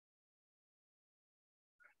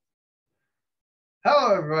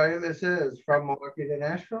Hello, everybody. This is from Milwaukee to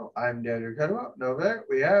Nashville. I'm Daniel Cudwell. And over there,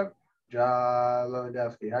 we have John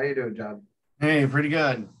Lewandowski. How you doing, John? Hey, pretty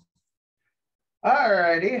good. All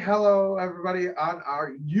righty. Hello, everybody on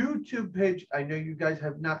our YouTube page. I know you guys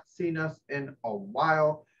have not seen us in a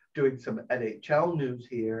while doing some NHL news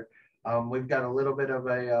here. We've got a little bit of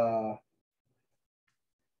a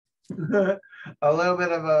a little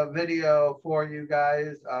bit of a video for you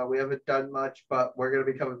guys. We haven't done much, but we're going to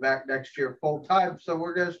be coming back next year full time. So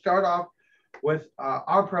we're going to start off with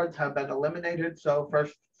our Preds have been eliminated. So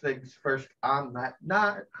first things first on that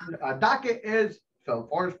docket is Phil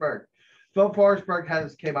Forsberg. Phil Forsberg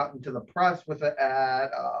has came out into the press with it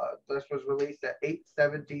at this was released at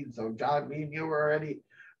 8:17. So John, me and you were already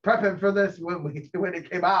prepping for this when it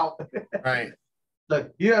came out. Right.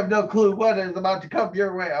 Look, you have no clue what is about to come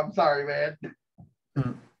your way. I'm sorry, man.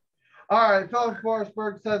 Hmm. All right, Philip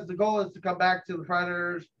Forsberg says the goal is to come back to the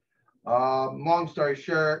Predators. Long story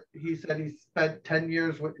short, he said he spent 10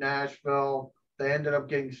 years with Nashville. They ended up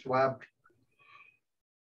getting swept.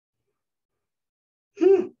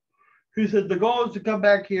 He said the goal is to come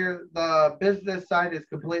back here. The business side is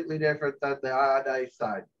completely different than the on ice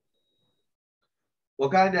side. We'll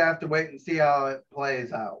kind of have to wait and see how it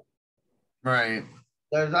plays out. Right.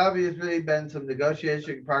 There's obviously been some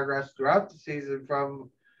negotiation progress throughout the season from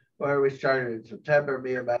where we started in September.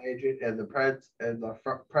 Me and my agent and the Preds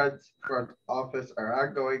front office are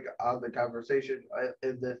ongoing on the conversation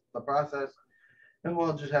in the process, and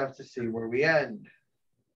we'll just have to see where we end.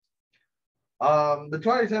 The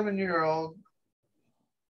 27-year-old,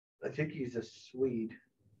 I think he's a Swede,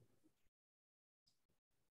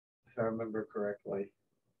 if I remember correctly.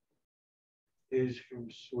 Is from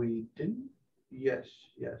Sweden. Yes,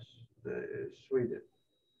 yes, Sweden.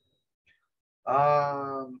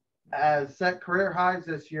 Has set career highs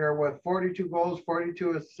this year with 42 goals,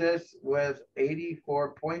 42 assists, with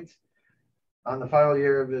 84 points on the final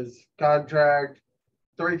year of his contract.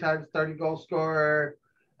 3 times 30 goal scorer,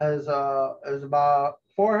 has about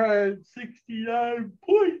 469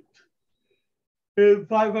 points in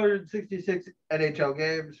 566 NHL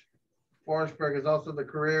games. Forsberg is also the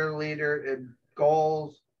career leader in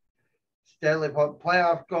goals, Stanley Cup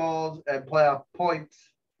playoff goals, and playoff points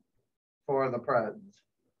for the Preds.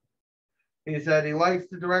 He said he likes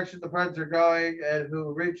the direction the Preds are going and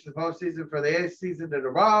who reached the postseason for the eighth season in a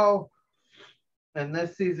row. And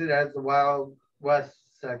this season has the Wild West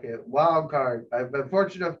second wild card. I've been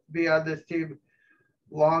fortunate enough to be on this team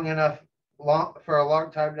for a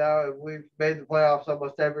long time now, and we've made the playoffs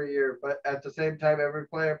almost every year. But at the same time, every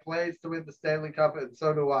player plays to win the Stanley Cup, and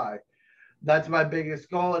so do I. That's my biggest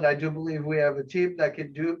goal, and I do believe we have a team that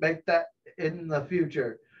can make that in the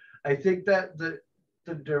future. I think that the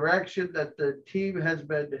direction that the team has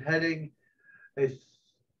been heading is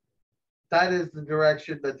that is the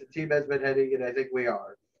direction that the team has been heading, and I think we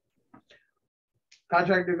are.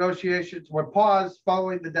 Contract negotiations were paused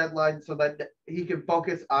following the deadline so that he can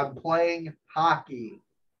focus on playing hockey,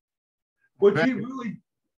 which he really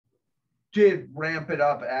did ramp it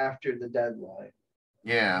up after the deadline.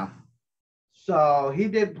 Yeah. So he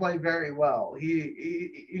did play very well.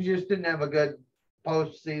 He just didn't have a good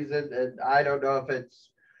postseason, and I don't know if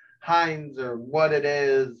it's Hines or what it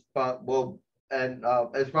is, but we'll. And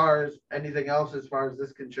as far as anything else, as far as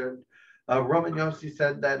this concerned, Roman Yossi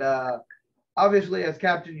said that obviously as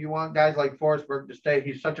captain, you want guys like Forsberg to stay.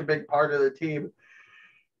 He's such a big part of the team.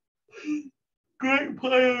 Great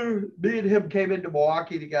player. Me and him came into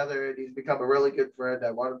Milwaukee together, and he's become a really good friend.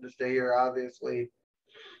 I want him to stay here, obviously.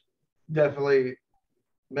 Definitely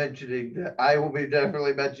mentioning that. I will be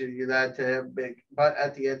definitely mentioning that to him. But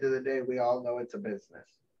at the end of the day, we all know it's a business.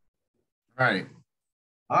 Right.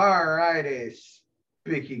 All righty.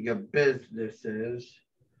 Speaking of businesses,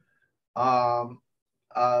 um,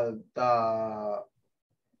 the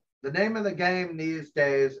name of the game these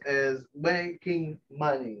days is making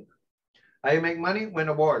money. How you make money? Win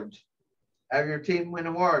awards. Have your team win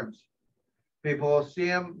awards. People will see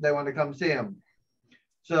them. They want to come see them.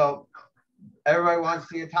 So everybody wants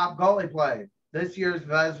to see a top goalie play. This year's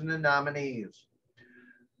Vezina nominees: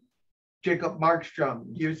 Jacob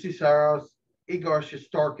Markstrom, UC Saros, Igor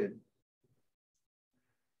Shesterkin.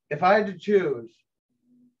 If I had to choose,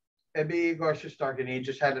 it'd be Igor Shesterkin. He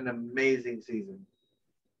just had an amazing season.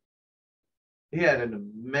 He had an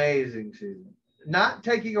amazing season. Not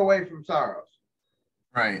taking away from Saros.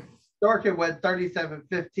 Right. Shesterkin went 37,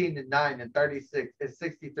 15, and 9 and 36 in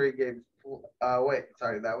 63 games. Wait,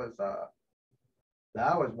 sorry, that was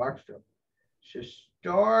Markstrom.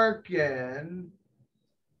 Shesterkin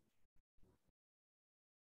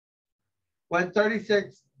went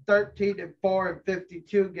 36, 13, and 4 in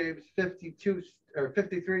 52 games, 52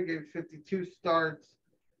 53 games, 52 starts.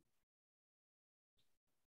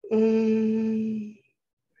 He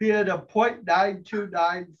had a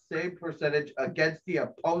 .929 save percentage against the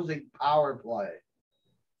opposing power play.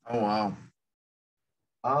 Oh, wow.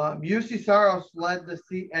 UC Saros led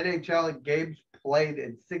the NHL in games played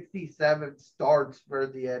in 67 starts for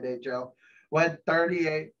the NHL, went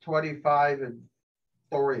 38, 25, and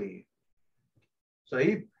 3. So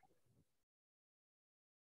he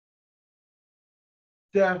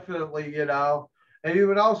definitely, and he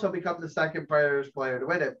would also become the second Predators player to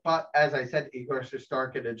win it. But as I said, Igor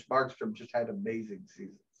Shesterkin and Markstrom just had amazing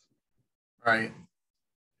seasons. Right.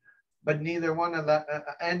 But neither one of that.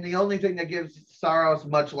 And the only thing that gives Saros,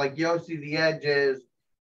 much like Yossi, the edge is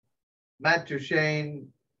Matt Duchene,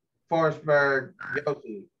 Forsberg,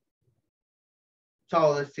 Yossi. That's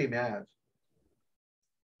all this team has.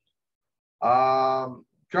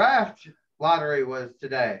 Draft lottery was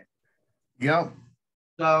today. Yep.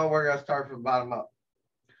 So we're going to start from bottom up.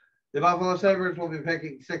 The Buffalo Sabres will be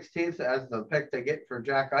picking 16th as the pick they get for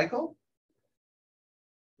Jack Eichel.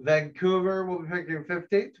 Vancouver will be picking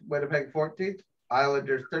 15th, Winnipeg 14th,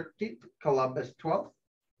 Islanders 13th, Columbus 12th,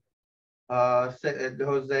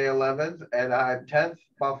 Jose 11th, Anaheim 10th,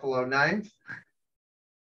 Buffalo 9th,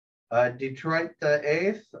 Detroit the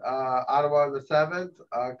 8th, Ottawa the 7th,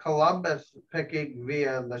 Columbus picking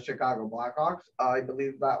via the Chicago Blackhawks. I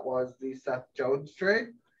believe that was the Seth Jones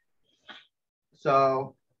trade.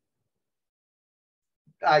 So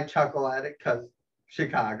I chuckle at it because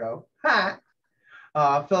Chicago.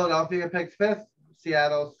 Philadelphia picks 5th,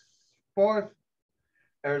 Seattle 4th,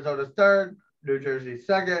 Arizona's 3rd, New Jersey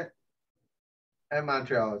 2nd, and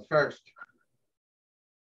Montreal is 1st.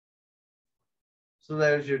 So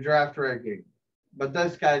there's your draft ranking. But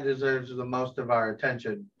this guy deserves the most of our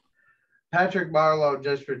attention. Patrick Marleau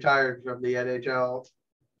just retired from the NHL.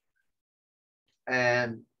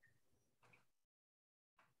 And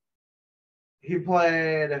he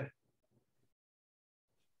played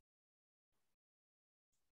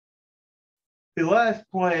he last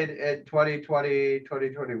played in 2020,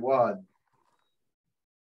 2021.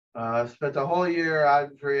 Spent the whole year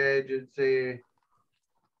on free agency.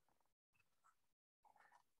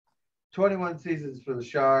 21 seasons for the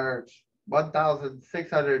Sharks,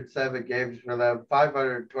 1,607 games for them,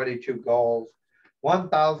 522 goals,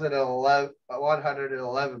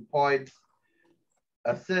 1,111 points.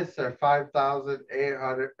 Assists are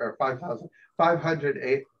 5,800 or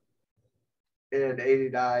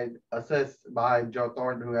 5,589 assists behind Joe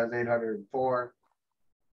Thornton, who has 804.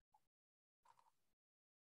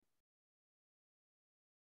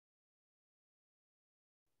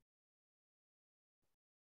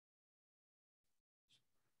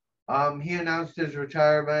 He announced his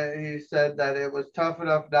retirement. He said that it was tough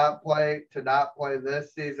enough to not play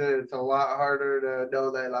this season. It's a lot harder to know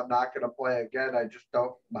that I'm not going to play again. I just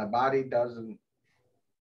don't. My body doesn't.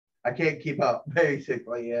 I can't keep up.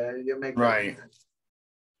 Basically, yeah, you make right.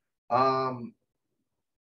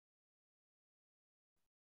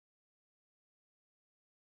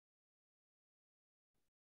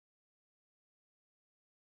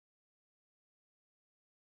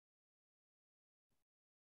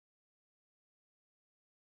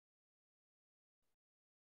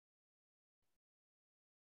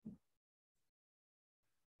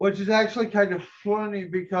 Which is actually kind of funny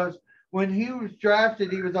because when he was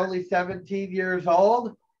drafted, he was only 17 years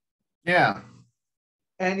old. Yeah.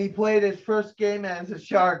 And he played his first game as a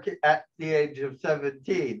Shark at the age of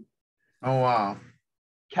 17. Oh, wow.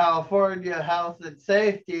 California Health and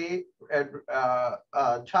Safety and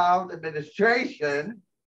Child Administration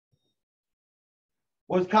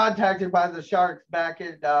was contacted by the Sharks back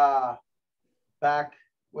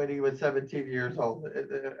when he was 17 years old.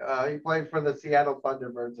 He played for the Seattle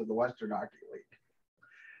Thunderbirds in the Western Hockey League.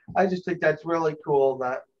 I just think that's really cool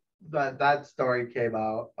that story came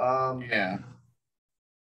out. Yeah.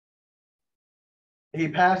 He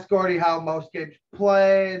passed Gordie Howe most games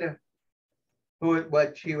played,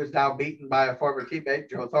 which he was now beaten by a former teammate,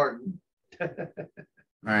 Joe Thornton.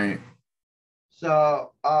 Right.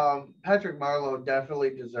 So Patrick Marleau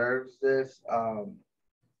definitely deserves this.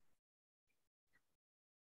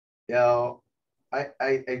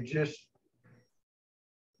 I just,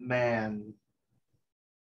 man,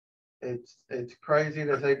 it's crazy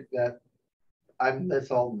to think that I'm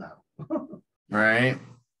this old now. Right.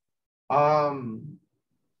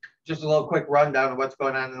 Just a little quick rundown of what's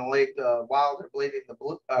going on in the league. The Wild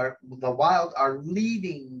are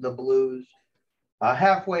leading the Blues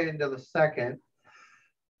halfway into the second.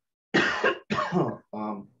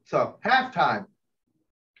 So halftime.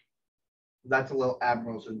 That's a little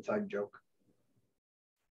Admirals inside joke.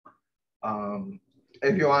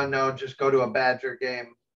 if you want to know, just go to a Badger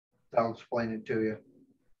game. They'll explain it to you.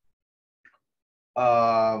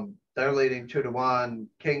 They're leading 2-1.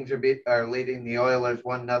 Kings are leading the Oilers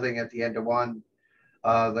 1-0 at the end of one.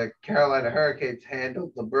 The Carolina Hurricanes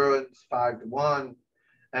handled the Bruins 5-1,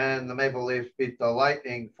 and the Maple Leafs beat the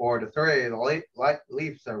Lightning 4-3. The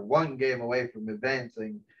Leafs are one game away from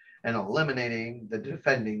advancing and eliminating the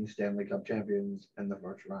defending Stanley Cup champions in the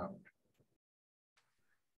first round.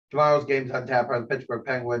 Tomorrow's games on tap are the Pittsburgh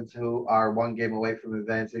Penguins, who are one game away from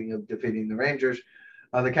advancing of defeating the Rangers.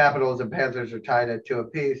 The Capitals and Panthers are tied at 2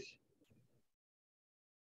 apiece.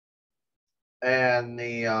 And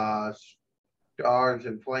the Stars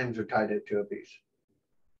and Flames are tied at 2 apiece.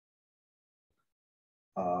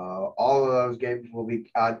 All of those games will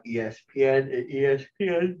be on ESPN and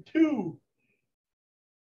ESPN2.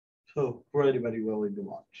 So for anybody willing to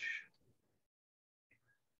watch.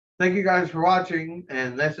 Thank you guys for watching,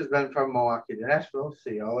 and this has been from Milwaukee to Nashville.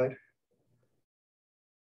 See y'all later.